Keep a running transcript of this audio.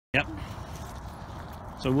Yep.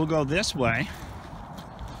 So we'll go this way.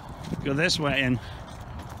 Go this way, and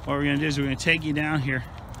what we're going to do is we're going to take you down here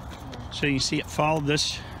so you can see it. Follow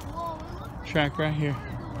this track right here.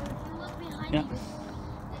 Yep.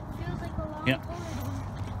 Yep.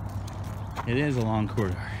 It is a long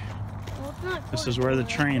corridor. This is where the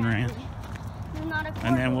train ran.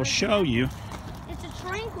 And then we'll show you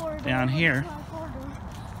down here.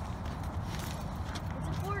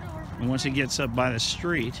 And once it gets up by the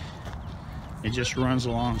street, it just runs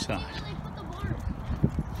alongside.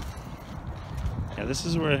 Yeah, this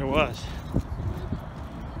is where it was.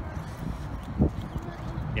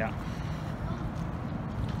 Yeah.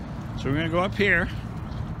 So we're going to go up here.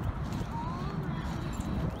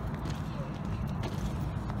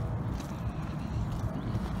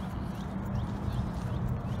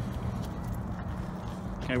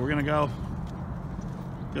 Okay, we're going to go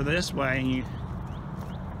this way, and you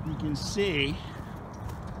can see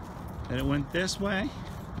that it went this way.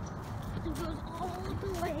 It goes all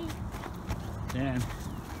the way. And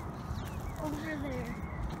over there.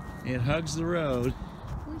 It hugs the road.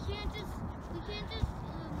 We can't just look at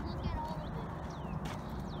all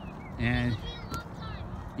of it. And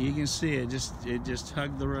you can see it just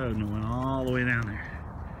hugged the road and it went all the way down there.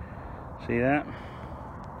 See that?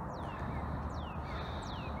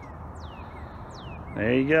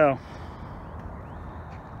 There you go.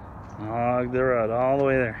 Hug the road all the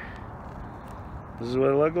way there. This is what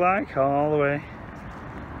it looked like all the way.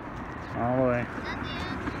 All the way.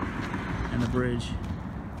 And the bridge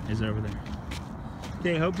is over there.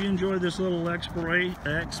 Okay, hope you enjoyed this little exploration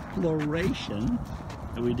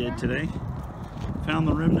that we did today. Found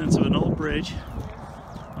the remnants of an old bridge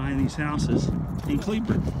behind these houses in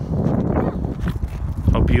Kelberg.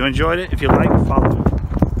 Hope you enjoyed it. If you like, follow me.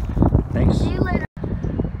 Thanks. See you later.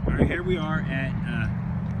 Alright, here we are at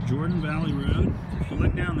Jordan Valley Road. If you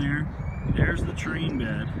look down there, there's the train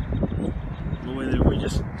bed. The way that we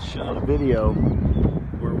just shot a video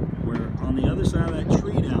where on the other side of that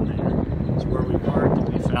tree down there is where we parked, and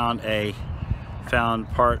we found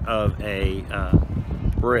part of a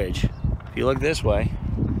bridge. If you look this way,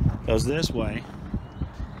 goes this way,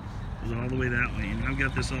 goes all the way that way. And I've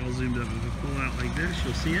got this all zoomed up. If I pull out like this,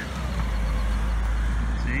 you'll see it.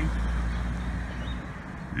 See?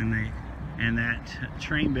 And that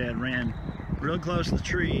train bed ran real close to the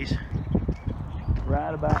trees,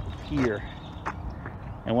 right about here,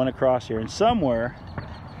 and went across here. And somewhere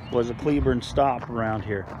was a Kelberg stop around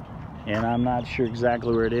here, and I'm not sure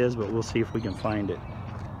exactly where it is, but we'll see if we can find it,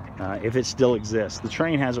 if it still exists. The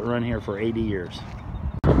train hasn't run here for 80 years.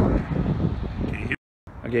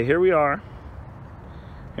 Okay, here we are.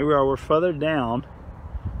 Here we are. We're further down.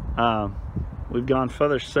 We've gone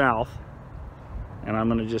further south, and I'm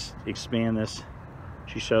going to just expand this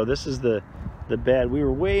to show. This is the bed. We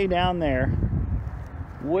were way down there.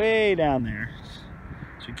 Way down there.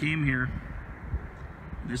 So we came here.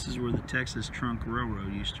 This is where the Texas Trunk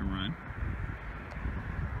Railroad used to run.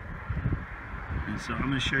 And so I'm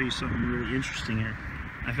going to show you something really interesting here.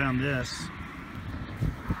 I found this.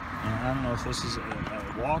 And I don't know if this is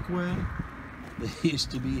a walkway that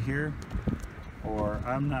used to be here, or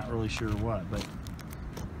I'm not really sure what, but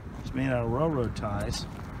it's made out of railroad ties.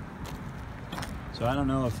 So I don't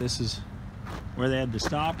know if this is where they had to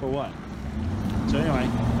stop or what. So anyway,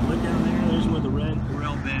 look down there, there's where the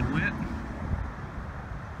rail bed went.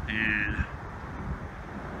 And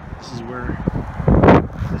this is where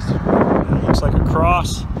it looks like a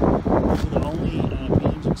cross. These are the only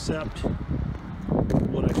beams except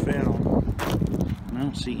what I found. And I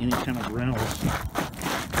don't see any kind of rentals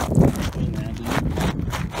in that.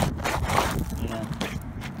 Yeah.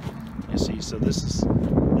 You see, so this is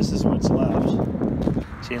what's left.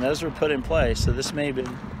 See, and those were put in place, so this may have been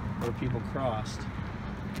where people crossed.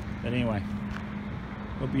 But anyway,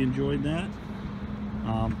 hope you enjoyed that.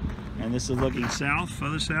 And this is looking south,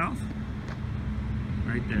 further south,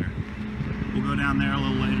 right there. We'll go down there a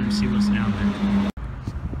little later and see what's down there.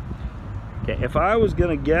 Okay, if I was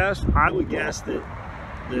gonna guess, I would guess that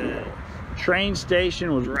the train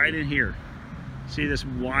station was right in here. See this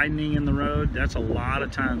widening in the road? That's a lot of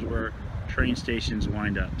times where train stations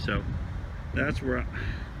wind up. So that's where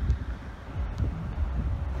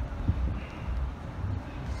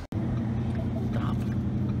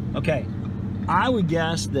okay, I would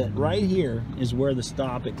guess that right here is where the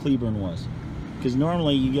stop at Kelberg was, because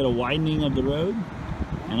normally you get a widening of the road,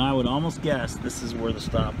 and I would almost guess this is where the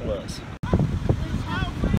stop was.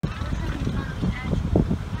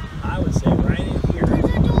 I would say right in here. Right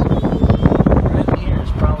in here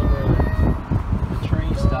is probably where the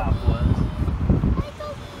train stop was.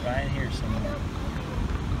 Right in here somewhere.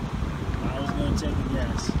 I was going to take a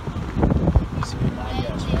guess.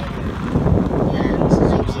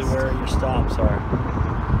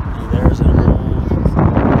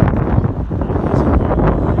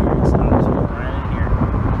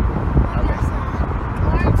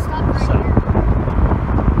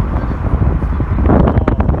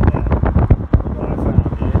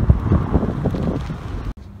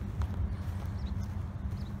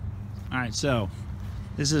 right, so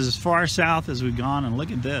this is as far south as we've gone, and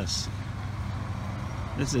look at this.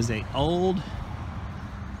 This is a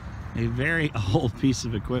very old piece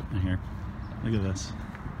of equipment here. Look at this.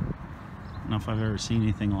 I don't know if I've ever seen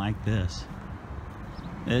anything like this.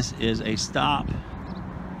 This is a stop.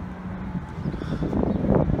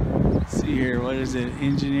 Let's see here, what is it?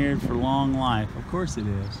 Engineered for long life. Of course it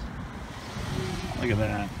is. Look at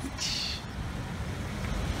that.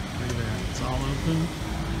 Look at that. It's all open.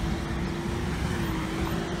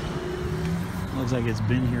 Looks like it's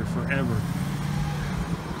been here forever.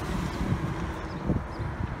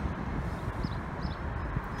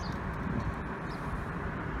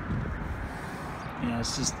 Yeah,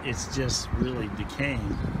 it's just really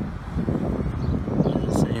decaying.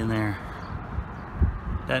 See in there.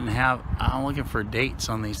 Doesn't have. I'm looking for dates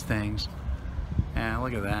on these things. And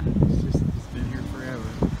look at that. It's been here forever.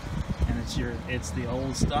 And it's the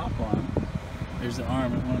old stop arm. There's the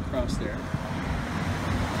arm that went across there.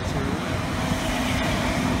 That's where it went.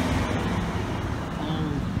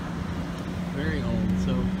 Old, very old.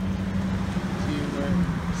 So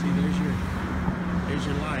see there's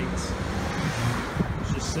your lights.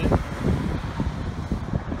 It's just sitting.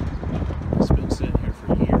 It's been sitting here for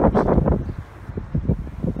years.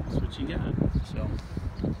 That's what you got. So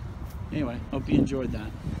anyway, hope you enjoyed that.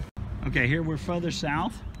 Okay, here we're further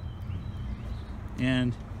south,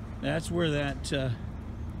 and that's where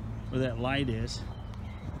that light is.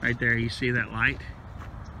 Right there, you see that light?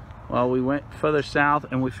 Well, we went further south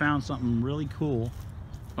and we found something really cool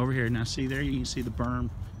over here. Now see there, you can see the berm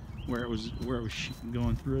where it was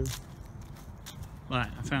going through. But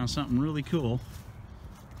I found something really cool.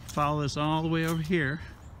 Follow this all the way over here.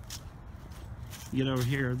 Get over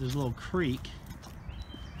here, there's a little creek.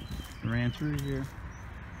 It ran through here.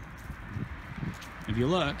 If you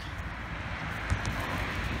look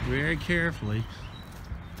very carefully,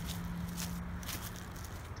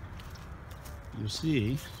 you'll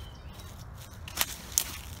see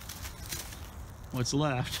what's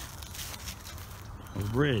left of the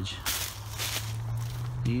bridge.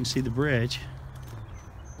 You can see the bridge.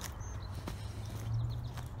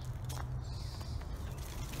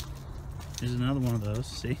 There's another one of those,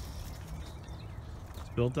 see? It's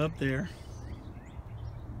built up there.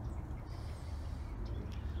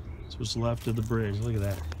 That's what's left of the bridge. Look at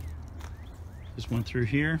that. Just went through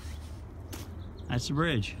here. That's the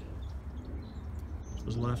bridge. It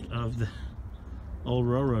was left of the old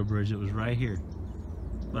railroad bridge that was right here.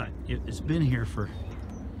 But it's been here for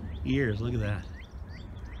years. Look at that.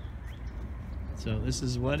 So this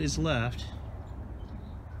is what is left.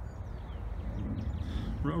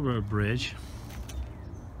 Railroad bridge.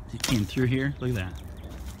 It came through here. Look at that.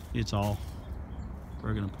 It's all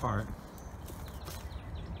broken apart.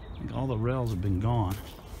 I think all the rails have been gone.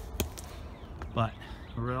 But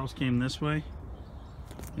the rails came this way.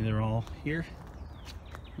 And they're all here.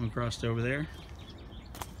 One crossed over there.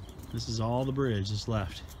 This is all the bridge that's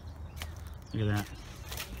left. Look at that.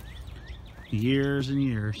 Years and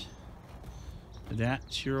years.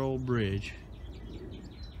 That's your old bridge.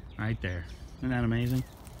 Right there. Isn't that amazing?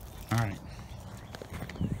 All right.